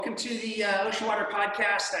Welcome to the Ocean Water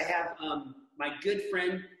Podcast. I have my good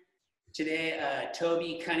friend today,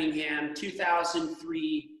 Toby Cunningham,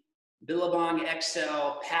 2003 Billabong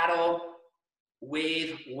XL paddle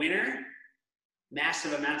wave winner,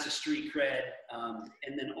 massive amounts of street cred,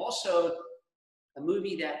 and then also a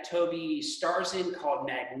movie that Toby stars in called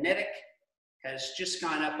Magnetic has just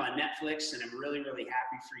gone up on Netflix, and I'm really, really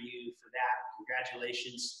happy for you for that.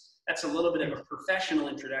 Congratulations. That's a little bit of a professional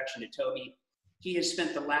introduction to Toby. He has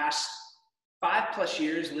spent the last 5+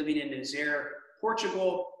 years living in Nazaré,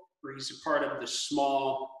 Portugal, where he's a part of the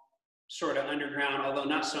small, sort of underground, although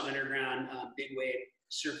not so underground, big wave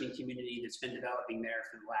surfing community that's been developing there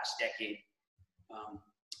for the last decade.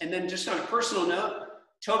 And then just on a personal note,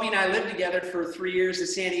 Toby and I lived together for 3 years in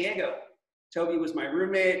San Diego. Toby was my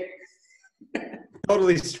roommate.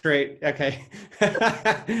 Totally straight. Okay. We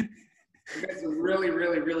had some really,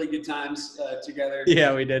 really, really good times together.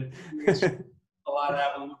 Yeah, we did. A lot of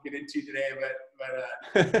that we won't get into today,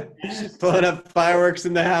 but blowing up fireworks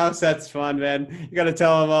in the house. That's fun, man. You got to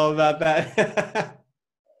tell them all about that.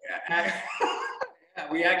 Yeah,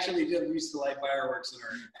 we actually did. We used to light fireworks in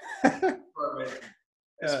our apartment.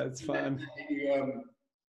 Yeah, it's fun.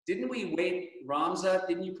 Didn't we wake Roms up?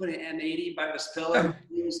 Didn't you put an M80 by his pillow?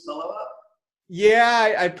 His pillow up?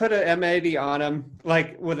 Yeah, I put an M80 on him,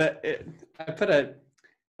 like I put a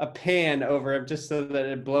pan over him just so that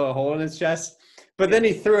it'd blow a hole in his chest. But then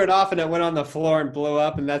he threw it off and it went on the floor and blew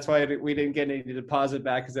up, and that's why we didn't get any deposit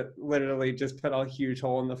back, because it literally just put a huge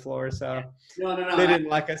hole in the floor. So no. They didn't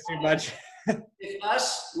like us too much. If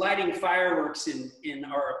us lighting fireworks in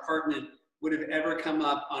our apartment would have ever come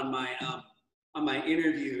up on my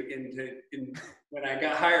interview when I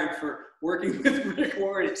got hired for working with Rick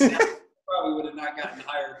Warren, probably would have not gotten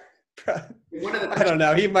hired. I don't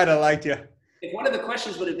know. He might have liked you. If one of the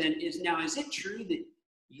questions would have been, is it true that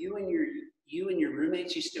you and your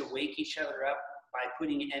roommates used to wake each other up by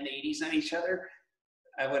putting M80s on each other?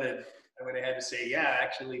 I would have had to say, yeah,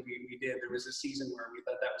 actually we did. There was a season where we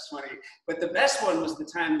thought that was funny. But the best one was the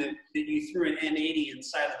time that you threw an M80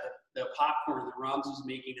 inside of the popcorn that Roms was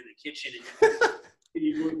making in the kitchen, and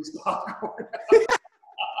you blew his popcorn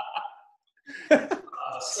out.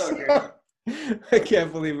 So good. I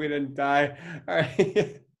can't believe we didn't die. All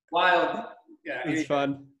right. Wild. Yeah. It's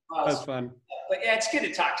fun. That's fun. But yeah, it's good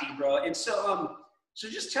to talk to you, bro. And so, so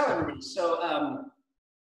just tell everybody. So,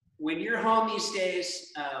 when you're home these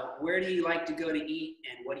days, where do you like to go to eat,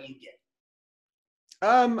 and what do you get?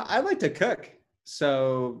 I like to cook.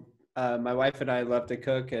 So, my wife and I love to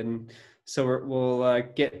cook, and so we'll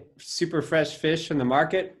get super fresh fish from the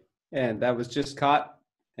market, and that was just caught.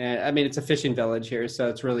 And I mean, it's a fishing village here, so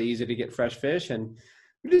it's really easy to get fresh fish, and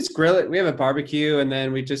we just grill it. We have a barbecue, and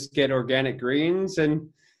then we just get organic greens and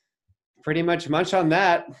pretty much munch on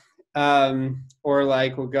that. Or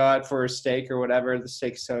like we'll go out for a steak or whatever. The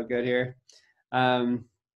steak's so good here. And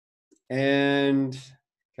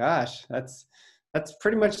gosh, that's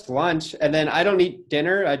pretty much lunch. And then I don't eat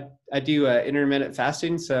dinner. I do intermittent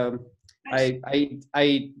fasting. So nice. I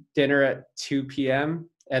eat dinner at 2 p.m.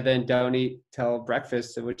 and then don't eat till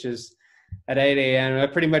breakfast, which is at 8 a.m. I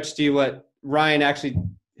pretty much do what Ryan actually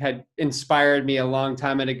had inspired me a long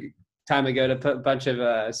time ago to put a bunch of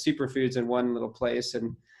superfoods in one little place.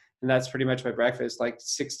 And that's pretty much my breakfast, like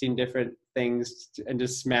 16 different things, and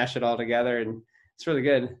just smash it all together. And it's really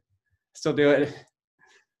good. Still do it.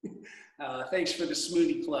 Thanks for the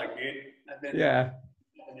smoothie plug, dude. I've been into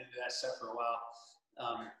that stuff for a while.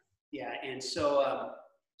 Yeah. And so,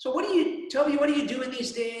 Toby, what are you doing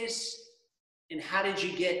these days, and how did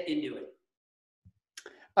you get into it?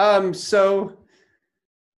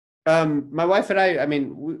 My wife and I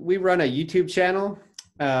mean, we run a YouTube channel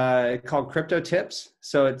called Crypto Tips.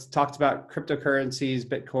 So it's talked about cryptocurrencies,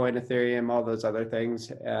 Bitcoin, Ethereum, all those other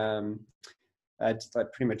things. It's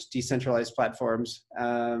like pretty much decentralized platforms.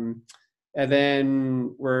 And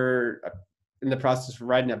then we're in the process of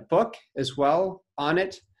writing a book as well on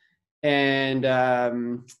it. And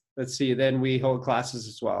let's see, then we hold classes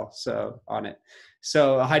as well, so on it.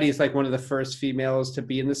 So Heidi is like one of the first females to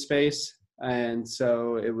be in the space. And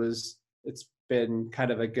so it's been kind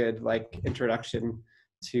of a good like introduction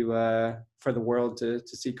to for the world to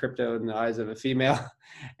see crypto in the eyes of a female.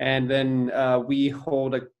 And then we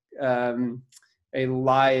hold a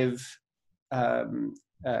live on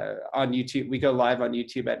YouTube. We go live on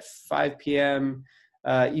YouTube at 5 p.m.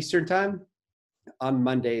 Eastern time on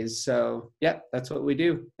Mondays. So yeah, that's what we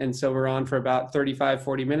do. And so we're on for about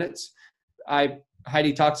 35-40 minutes.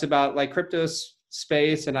 Heidi talks about like crypto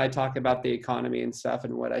space, and I talk about the economy and stuff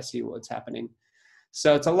and what I see, what's happening.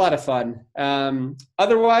 So it's a lot of fun.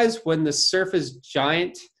 Otherwise, when the surf is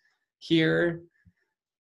giant here,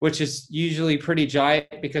 which is usually pretty giant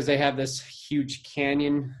because they have this huge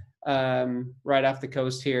canyon right off the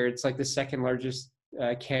coast here. It's like the second largest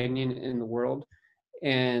canyon in the world,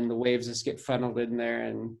 and the waves just get funneled in there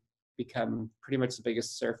and become pretty much the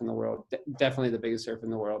biggest surf in the world. Definitely the biggest surf in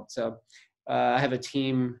the world. So I have a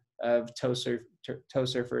team of toe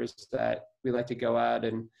surfers that we like to go out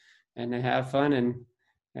and have fun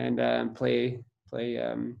and play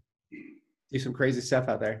do some crazy stuff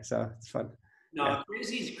out there. So it's fun. No, yeah.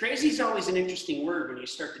 Crazy is always an interesting word when you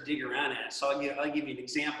start to dig around at it. So I'll give you an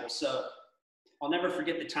example. So I'll never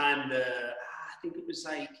forget the time I think it was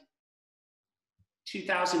like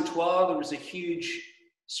 2012. There was a huge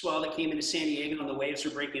swell that came into San Diego, and the waves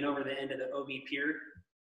were breaking over the end of the OV Pier,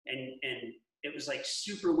 and it was like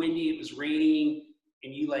super windy. It was raining,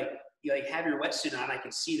 and you have your wetsuit on. I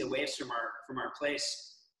could see the waves from our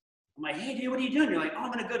place. I'm like, hey dude, what are you doing? You're like, oh,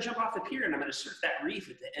 I'm gonna go jump off the pier and I'm gonna surf that reef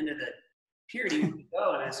at the end of the pier. Do you want to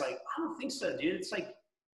go? And it's like, I don't think so, dude. It's like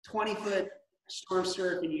 20-foot storm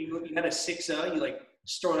surf, and you had a 6.0. You like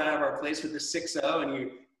stormed out of our place with the 6.0,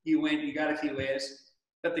 and you went. You got a few waves.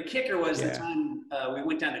 But the kicker was the time we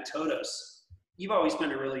went down to Todos. You've always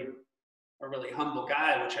been a really humble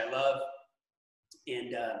guy, which I love.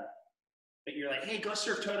 And but you're like, hey, go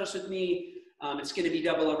surf Todos with me. It's going to be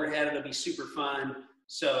double overhead. It'll be super fun.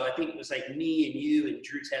 So I think it was like me and you and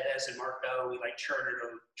Drew Tevez and Mark Bell. We like chartered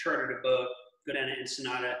a boat, go down to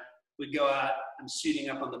Ensenada. We'd go out. I'm suiting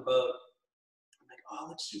up on the boat. I'm like, oh, it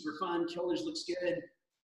looks super fun. Killers looks good.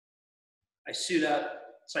 I suit up.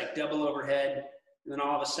 It's like double overhead. And then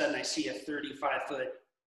all of a sudden I see a 35-foot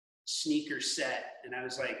sneaker set. And I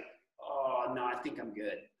was like, oh, no, I think I'm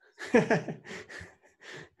good.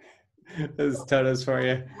 That was Totos for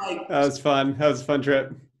you. That was fun. That was a fun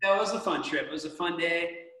trip. That was a fun trip. It was a fun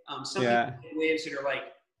day. Some people have waves that are like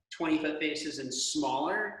 20-foot faces and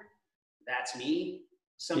smaller. That's me.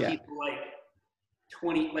 Some people like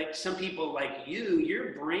 20, like some people like you,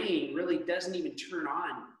 your brain really doesn't even turn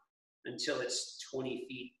on until it's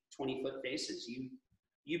 20-foot faces.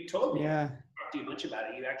 You've told me, I've talked to you much about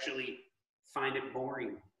it. You actually find it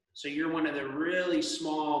boring. So you're one of the really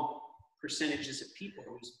small percentages of people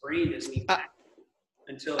whose brain isn't even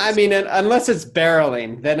until I mean, unless it's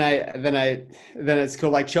barreling, then it's cool.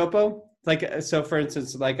 Like Chopo, like, so for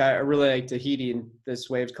instance, like I really like Tahiti, and this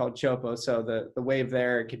wave's called Chopo. So the wave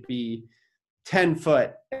there could be 10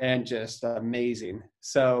 foot and just amazing.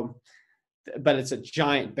 So, but it's a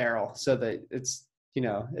giant barrel, so that it's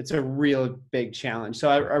a real big challenge. So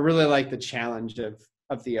I really like the challenge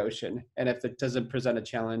of the ocean. And if it doesn't present a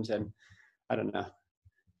challenge, then I don't know,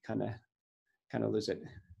 kind of lose it.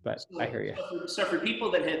 But I hear you. So for people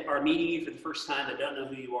that are meeting you for the first time, that don't know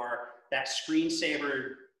who you are, that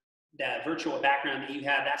screensaver, that virtual background that you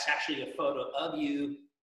have, that's actually a photo of you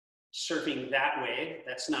surfing that wave.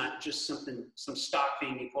 That's not just some stock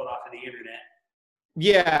thing you pulled off of the internet.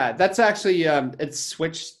 Yeah, that's actually, it's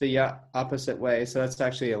switched the opposite way. So that's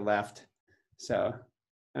actually a left. So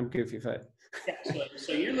I'm goofy foot. Yeah,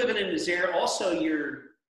 so you're living in Nazare. Also,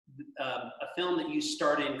 you're a film that you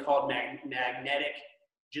starred in called Magnetic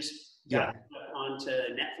just got onto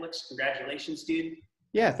Netflix. Congratulations, dude.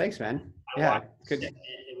 Yeah, thanks, man. Yeah, good.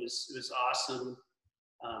 It was awesome.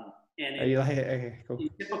 And okay, cool. In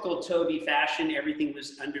typical Toby fashion, everything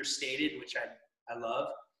was understated, which I love.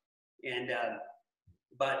 And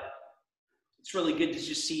but it's really good to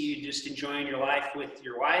just see you just enjoying your life with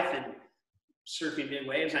your wife and surfing big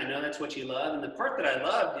waves. I know that's what you love. And the part that I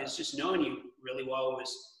loved is just knowing you really well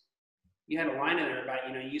was you had a line in there about,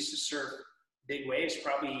 you used to surf big waves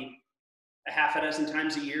probably a half a dozen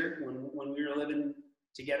times a year when we were living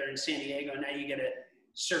together in San Diego. Now you get to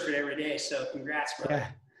surf it every day. So congrats, brother. Yeah.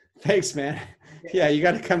 Thanks, man. Yeah, you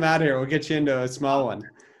got to come out here. We'll get you into a small one.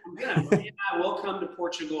 I'm good. Ray and I will come to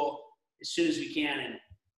Portugal as soon as we can,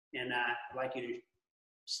 and I'd like you to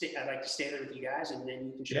stay. I'd like to stay there with you guys, and then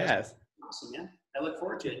you can show us. Awesome, man. I look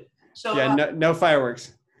forward to it. So no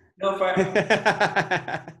fireworks. No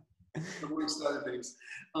fireworks. Amongst other things.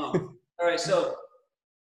 All right. So,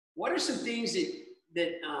 what are some things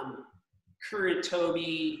that current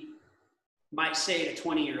Toby might say to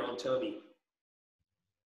 20-year-old Toby?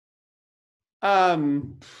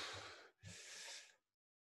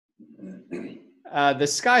 The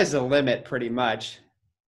sky's the limit, pretty much.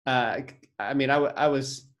 I mean, I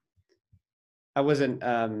wasn't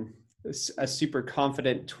a super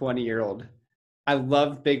confident 20-year-old. I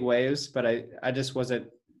love big waves, but I just wasn't.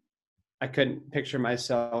 I couldn't picture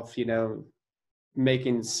myself,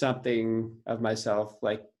 making something of myself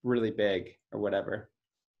like really big or whatever.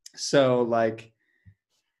 So like,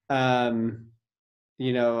 I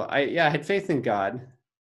had faith in God,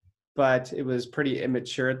 but it was pretty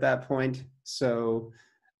immature at that point. So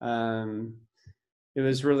it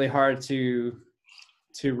was really hard to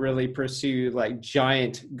really pursue like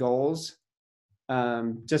giant goals,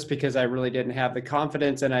 just because I really didn't have the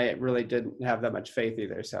confidence and I really didn't have that much faith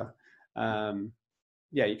either. So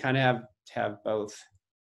yeah, you kind of have to have both.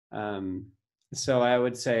 So I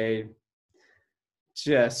would say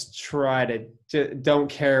just try to don't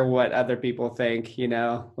care what other people think,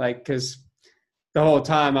 like, because the whole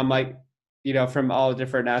time I'm like, from all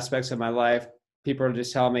different aspects of my life, people are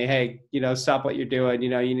just telling me, hey, stop what you're doing. You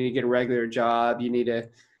need to get a regular job. You need to,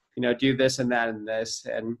 do this and that and this.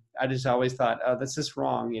 And I just always thought, oh, this is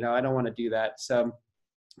wrong. I don't want to do that. So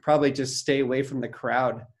probably just stay away from the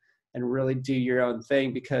crowd and really do your own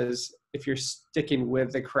thing, because if you're sticking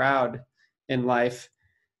with the crowd in life,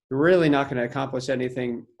 you're really not going to accomplish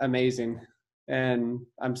anything amazing. And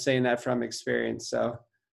I'm saying that from experience. So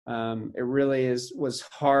it really was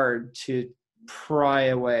hard to pry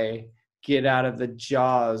away, get out of the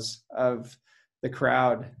jaws of the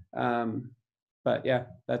crowd. But yeah,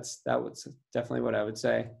 that was definitely what I would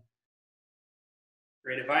say.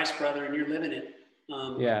 Great advice, brother, and you're living it.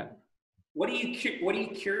 Yeah. What are you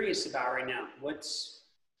curious about right now? What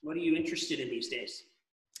are you interested in these days?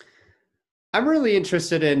 I'm really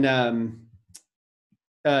interested in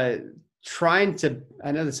trying to,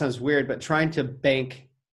 I know this sounds weird, but trying to bank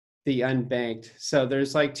the unbanked. So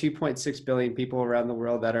there's like 2.6 billion people around the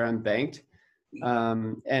world that are unbanked.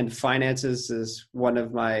 And finances is one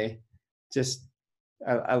of my,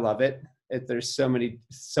 I love it. There's so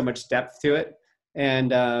much depth to it.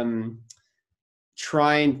 And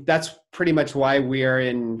that's pretty much why we are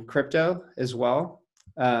in crypto as well,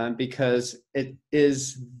 because it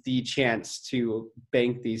is the chance to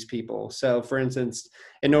bank these people. So for instance,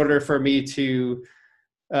 in order for me to,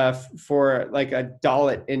 for like a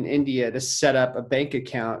Dalit in India to set up a bank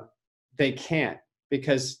account, they can't,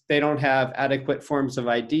 because they don't have adequate forms of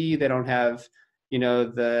ID. They don't have,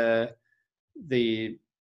 the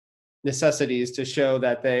necessities to show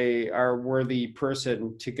that they are a worthy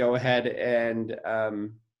person to go ahead and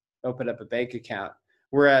open up a bank account.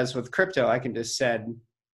 Whereas with crypto, I can just send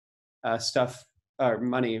stuff or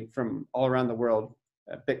money from all around the world,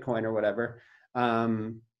 Bitcoin or whatever,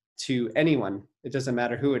 to anyone. It doesn't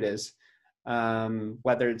matter who it is,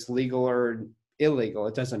 whether it's legal or illegal,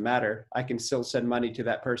 it doesn't matter. I can still send money to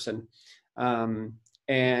that person.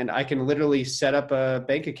 And I can literally set up a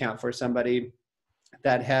bank account for somebody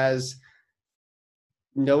that has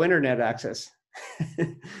no internet access.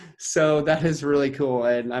 So that is really cool.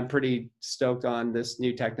 And I'm pretty stoked on this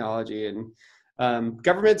new technology, and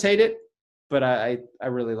governments hate it, but I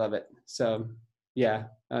really love it. So yeah,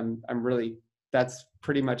 I'm really, that's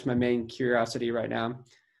pretty much my main curiosity right now.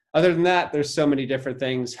 Other than that, there's so many different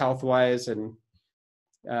things health-wise, and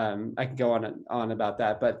I can go on and on about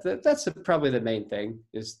that, but that's probably the main thing,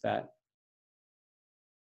 is that.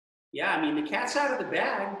 Yeah, I mean, the cat's out of the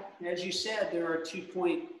bag. As you said, there are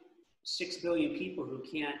 2.6 billion people who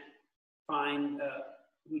can't find,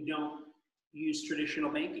 who don't use traditional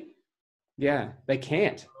banking. Yeah, they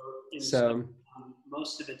can't. So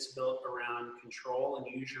most of it's built around control and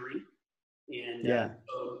usury. And yeah.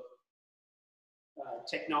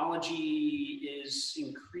 Technology is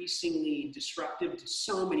increasingly disruptive to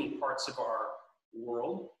so many parts of our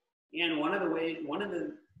world. And one of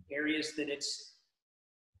the areas that it's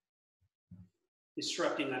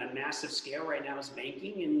disrupting on a massive scale right now is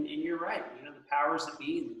banking. And you're right, the powers that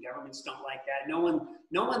be and the governments don't like that. No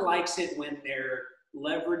one likes it when their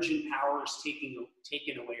leverage and power is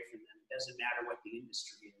taken away from them. It doesn't matter what the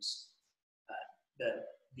industry is.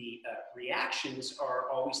 The reactions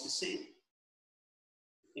are always the same.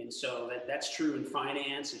 And so that's true in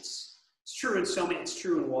finance. It's true in it's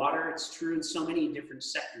true in water. It's true in so many different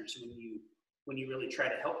sectors when you really try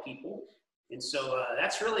to help people. And so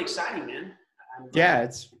that's really exciting, man. Yeah,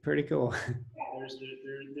 it's pretty cool. Yeah,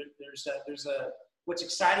 there's what's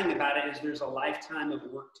exciting about it is there's a lifetime of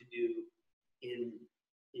work to do in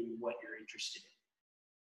what you're interested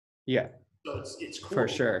in. Yeah. So it's cool. For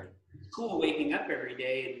sure. It's cool waking up every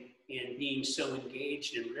day and being so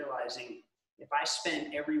engaged and realizing, if I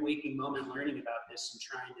spent every waking moment learning about this and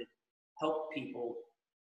trying to help people,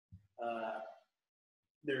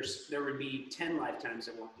 there would be 10 lifetimes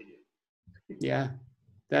of work to do. Yeah,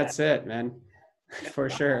 that's it, man. For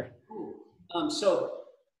sure. So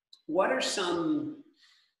what's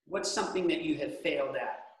something that you have failed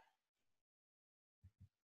at?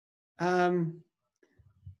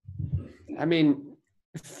 I mean,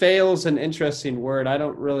 fail's an interesting word. I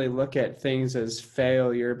don't really look at things as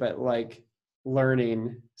failure, but like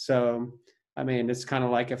learning. So, I mean, it's kind of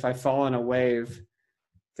like if I fall on a wave,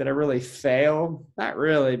 did I really fail? Not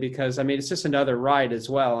really, because I mean, it's just another ride as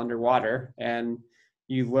well underwater, and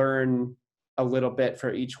you learn a little bit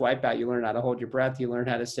for each wipeout. You learn how to hold your breath. You learn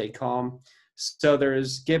how to stay calm. So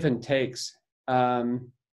there's give and takes.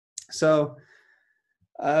 So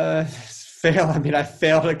fail. I mean, I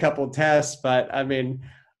failed a couple tests, but I mean,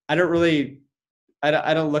 I don't really,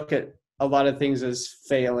 I don't look at a lot of things as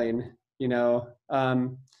failing, you know.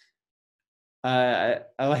 I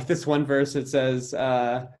like this one verse. It says,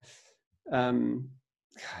 gosh,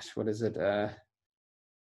 what is it?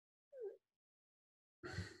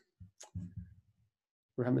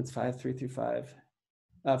 Romans 5:3-5.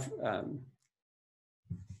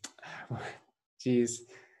 Geez,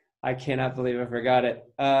 I cannot believe I forgot it.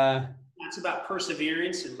 It's about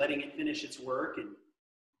perseverance and letting it finish its work. And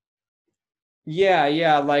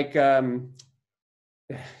yeah, like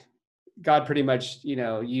God pretty much, you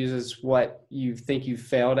know, uses what you think you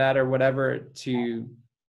failed at or whatever to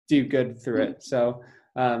do good through it. So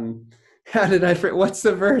how did what's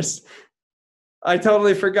the verse? I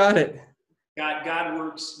totally forgot it.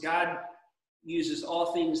 God uses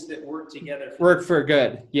all things that work together. Work for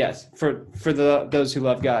good. Yes. For those who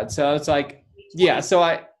love God. So it's like, yeah. So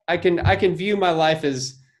I can view my life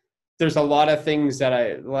as there's a lot of things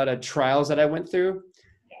a lot of trials that I went through,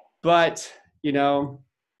 but you know,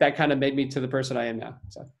 that kind of made me to the person I am now.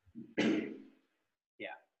 So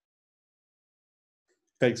yeah.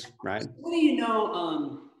 Thanks, Ryan. So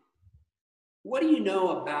what do you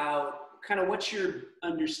know about kind of what's your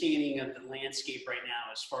understanding of the landscape right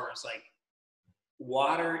now as far as like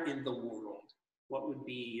water in the world? What would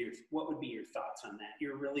be your thoughts on that?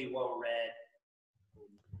 You're really well read.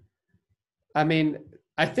 I mean,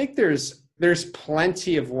 I think there's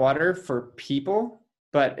plenty of water for people,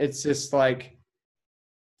 but it's just like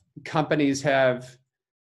companies have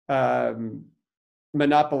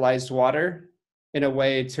monopolized water in a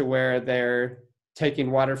way to where they're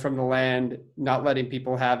taking water from the land, not letting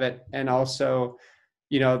people have it, and also,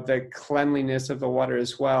 you know, the cleanliness of the water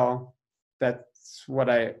as well. That's what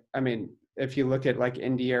I mean, if you look at like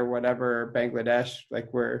India or whatever, Bangladesh, like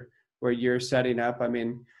where you're setting up, I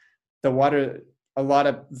mean, the water, a lot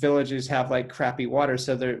of villages have like crappy water,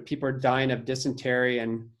 so people are dying of dysentery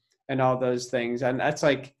and all those things. And that's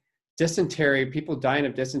like dysentery, people dying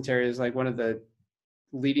of dysentery is like one of the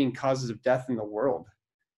leading causes of death in the world.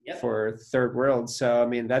 Yep. For third world. So I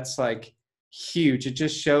mean, that's like huge. It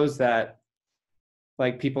just shows that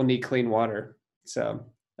like people need clean water. So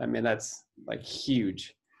I mean, that's like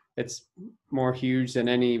huge. It's more huge than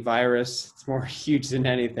any virus. It's more huge than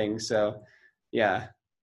anything. So yeah,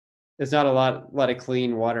 there's not a lot of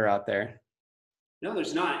clean water out there. No,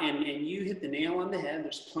 there's not. And you hit the nail on the head.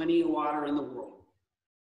 There's plenty of water in the world.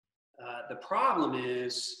 The problem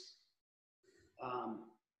is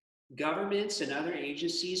governments and other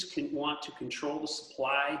agencies can want to control the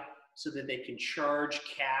supply so that they can charge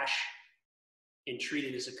cash and treat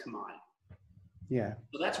it as a commodity. Yeah.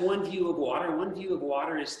 So that's one view of water. One view of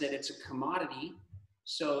water is that it's a commodity.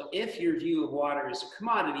 So if your view of water is a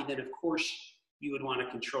commodity, then of course you would want to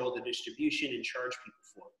control the distribution and charge people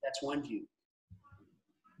for it. That's one view.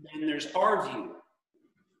 Then there's our view.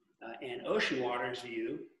 And ocean water's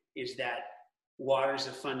view is that water is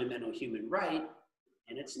a fundamental human right,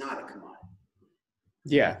 and it's not a commodity.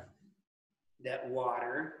 Yeah. That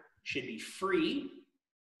water should be free,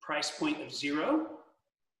 price point of $0,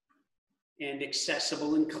 and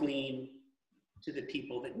accessible and clean to the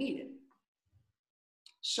people that need it.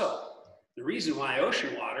 So the reason why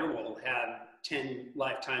ocean water will have 10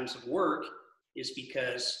 lifetimes of work is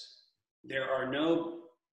because there are no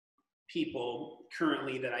people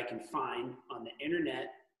currently that I can find on the internet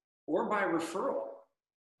or by referral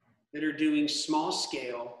that are doing small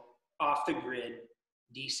scale, off the grid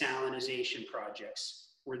desalinization projects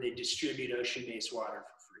where they distribute ocean-based water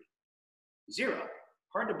for free. 0.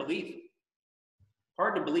 Hard to believe.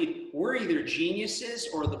 Hard to believe. We're either geniuses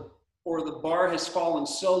or the bar has fallen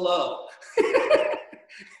so low.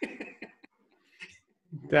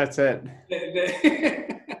 That's it.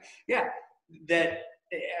 Yeah, that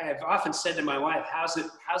I've often said to my wife, how's it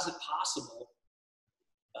possible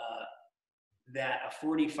that a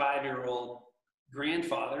 45-year-old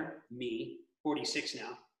grandfather, me, 46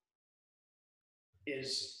 now,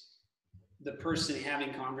 is the person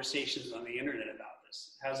having conversations on the internet about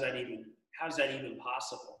this? How's that even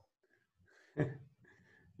possible?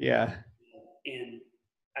 Yeah. And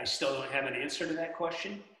I still don't have an answer to that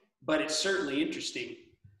question, but it's certainly interesting.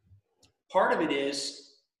 Part of it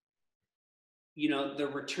is, you know, the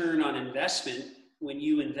return on investment. When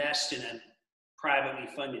you invest in a privately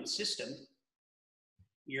funded system,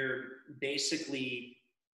 you're basically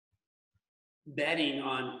betting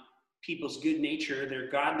on people's good nature, their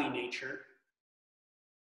godly nature,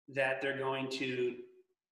 that they're going to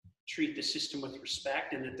treat the system with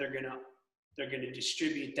respect, and that they're going to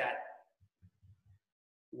distribute that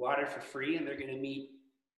water for free, and they're going to meet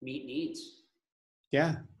needs.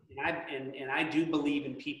 Yeah. And I do believe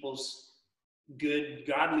in people's good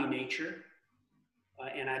godly nature,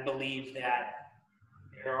 and I believe that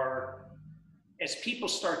as people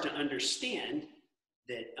start to understand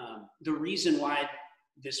that the reason why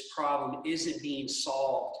this problem isn't being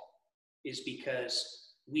solved is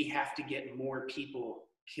because we have to get more people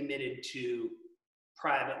committed to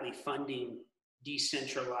privately funding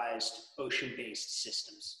decentralized ocean-based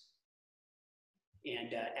systems.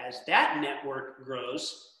 And as that network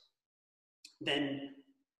grows, then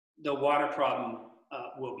the water problem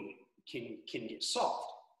can get solved.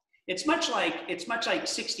 It's much like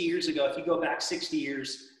 60 years ago. If you go back 60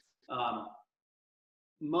 years,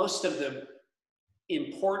 most of the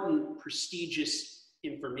important, prestigious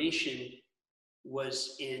information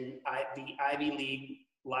was in the Ivy League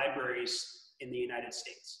libraries in the United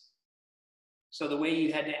States. So the way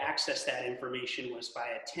you had to access that information was by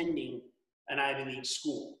attending an Ivy League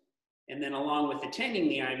school. And then along with attending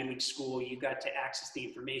the Ivy League school, you got to access the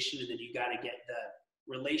information, and then you got to get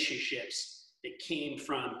the relationships that came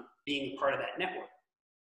from being a part of that network.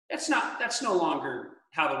 That's no longer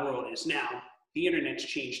how the world is now. The internet's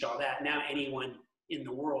changed all that. Now anyone in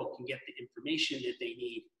the world can get the information that they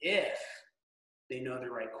need if they know the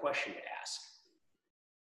right question to ask.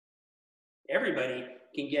 Everybody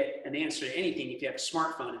can get an answer to anything if you have a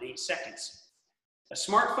smartphone in 8 seconds. A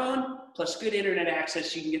smartphone plus good internet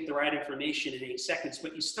access, you can get the right information in 8 seconds,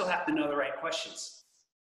 but you still have to know the right questions.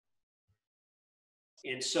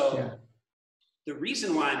 And so the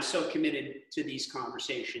reason why I'm so committed to these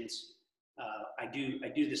conversations, I do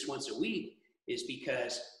this once a week, is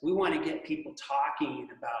because we want to get people talking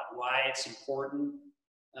about why it's important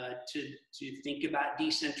to think about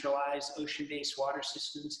decentralized ocean-based water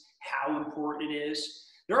systems, how important it is.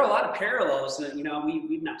 There are a lot of parallels that,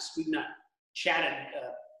 we've not chatted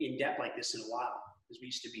in depth like this in a while, because we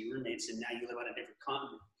used to be roommates and now you live on a different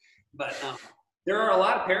continent. But there are a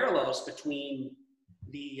lot of parallels between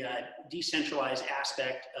the decentralized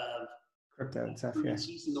aspect of crypto and stuff,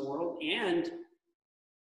 in the world and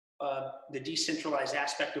the decentralized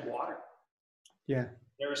aspect of water. Yeah,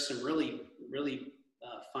 there are some really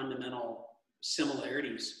fundamental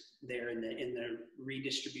similarities there in the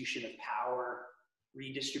redistribution of power,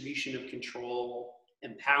 redistribution of control,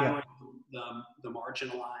 empowering the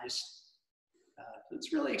marginalized.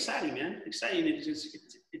 It's really exciting, man. Exciting.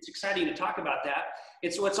 It's exciting to talk about that.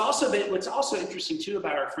 It's what's also interesting too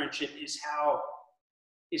about our friendship is how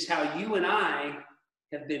you and I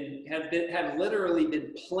have literally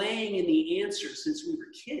been playing in the answer since we were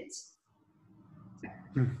kids.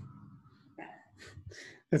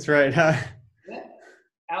 That's right, huh? Yeah.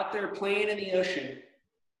 Out there playing in the ocean.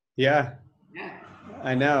 Yeah. Yeah.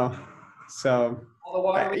 I know. So, all the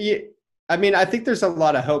water. I think there's a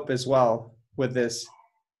lot of hope as well with this.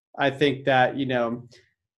 I think that,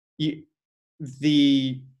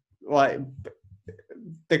 the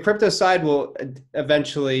crypto side will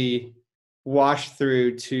eventually wash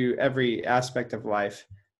through to every aspect of life,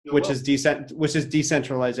 which is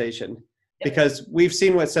decentralization. Yep. Because we've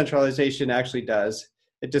seen what centralization actually does.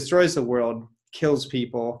 It destroys the world, kills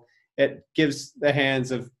people. It puts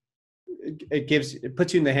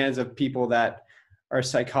you in the hands of people that are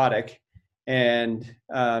psychotic and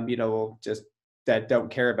that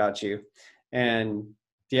don't care about you. And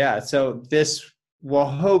so this will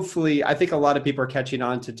hopefully, I think a lot of people are catching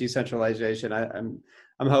on to decentralization. I'm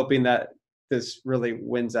hoping that this really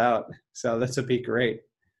wins out. So this would be great.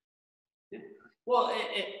 Well,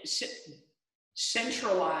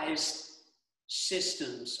 centralized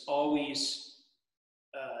systems always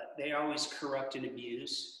corrupt and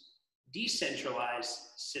abuse. Decentralized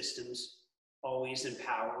systems always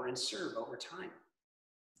empower and serve over time.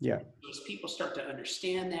 Yeah. As people start to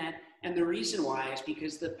understand that, and the reason why is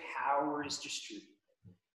because the power is distributed.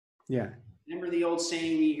 Yeah. Remember the old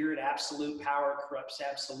saying, you hear it, absolute power corrupts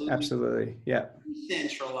absolutely? Absolutely, yeah.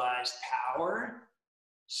 Decentralized power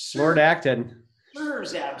Lord Acton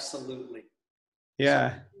serves absolutely.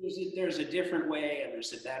 Yeah. So there's a different way and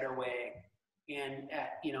there's a better way. And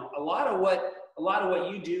a lot of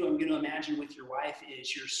what you do, I'm going to imagine with your wife,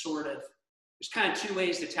 is there's kind of two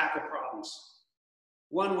ways to tackle problems.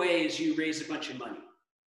 One way is you raise a bunch of money.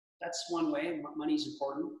 That's one way. Money's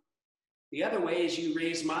important. The other way is you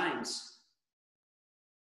raise minds.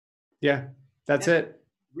 Yeah, that's it.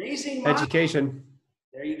 Raising education. Minds.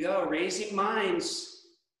 There you go. Raising minds.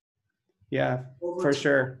 Yeah, for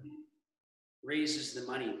sure. raises the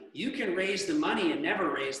money. You can raise the money and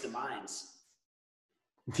never raise the minds.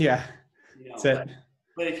 Yeah. You know, That's it.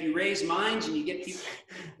 but if you raise minds and you get people,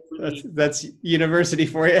 that's university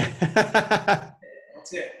for you.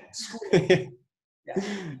 That's it. School. Yeah.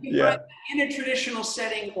 You Yeah. find in a traditional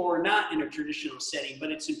setting or not in a traditional setting,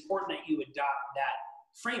 but it's important that you adopt that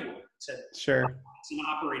framework. Sure. It's an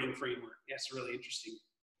operating framework. That's really interesting.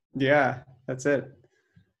 Yeah, that's it.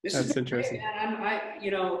 That's interesting.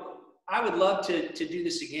 Great, man. I would love to do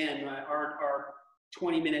this again. Our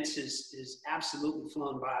 20 minutes is absolutely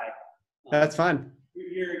flown by. That's fine.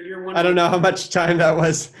 You're one. I don't know how much time that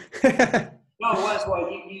was. No, it was. Well,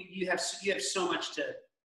 you have so much to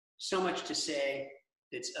say.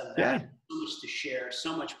 That's of value. So much to share.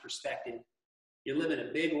 So much perspective. You're living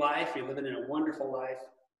a big life. You're living in a wonderful life,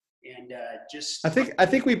 and just. I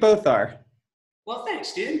think we both are. Well,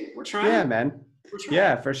 thanks, dude. We're trying. Yeah, man. We're trying.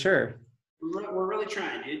 Yeah, for sure. We're really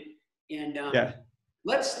trying, dude. And yeah,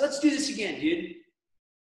 let's do this again, dude.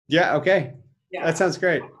 Yeah. Okay. Yeah, that sounds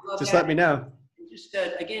great. Just let me know. Just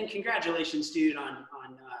again, congratulations, dude, on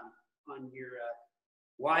your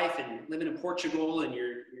wife and living in Portugal and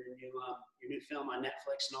your new film on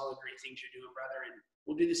Netflix and all the great things you're doing, brother. And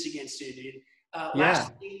we'll do this again soon, dude.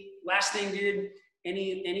 Last thing, dude.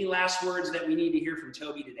 Any last words that we need to hear from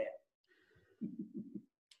Toby today?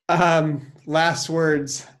 Last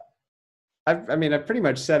words. I mean, I pretty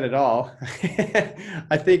much said it all.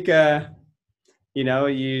 I think,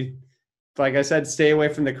 you, like I said, stay away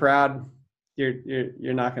from the crowd.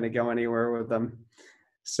 You're not going to go anywhere with them.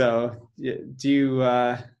 So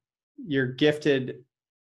you're gifted.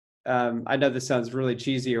 I know this sounds really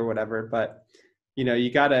cheesy or whatever, but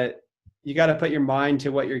you gotta put your mind to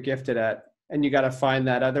what you're gifted at, and you gotta find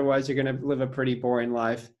that. Otherwise you're going to live a pretty boring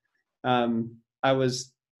life. I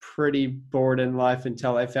was pretty bored in life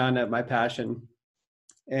until I found out my passion.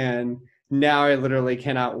 And now I literally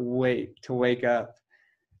cannot wait to wake up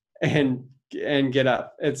and get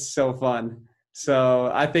up. It's so fun. So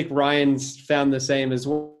I think Ryan's found the same as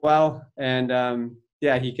well. And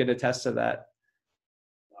he could attest to that.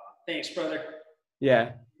 Thanks, brother.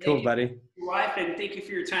 Yeah. Cool, buddy. Your wife, and thank you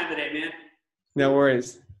for your time today, man. No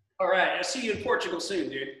worries. All right. I'll see you in Portugal soon,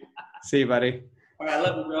 dude. See you, buddy. All right. I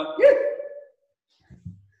love you, bro.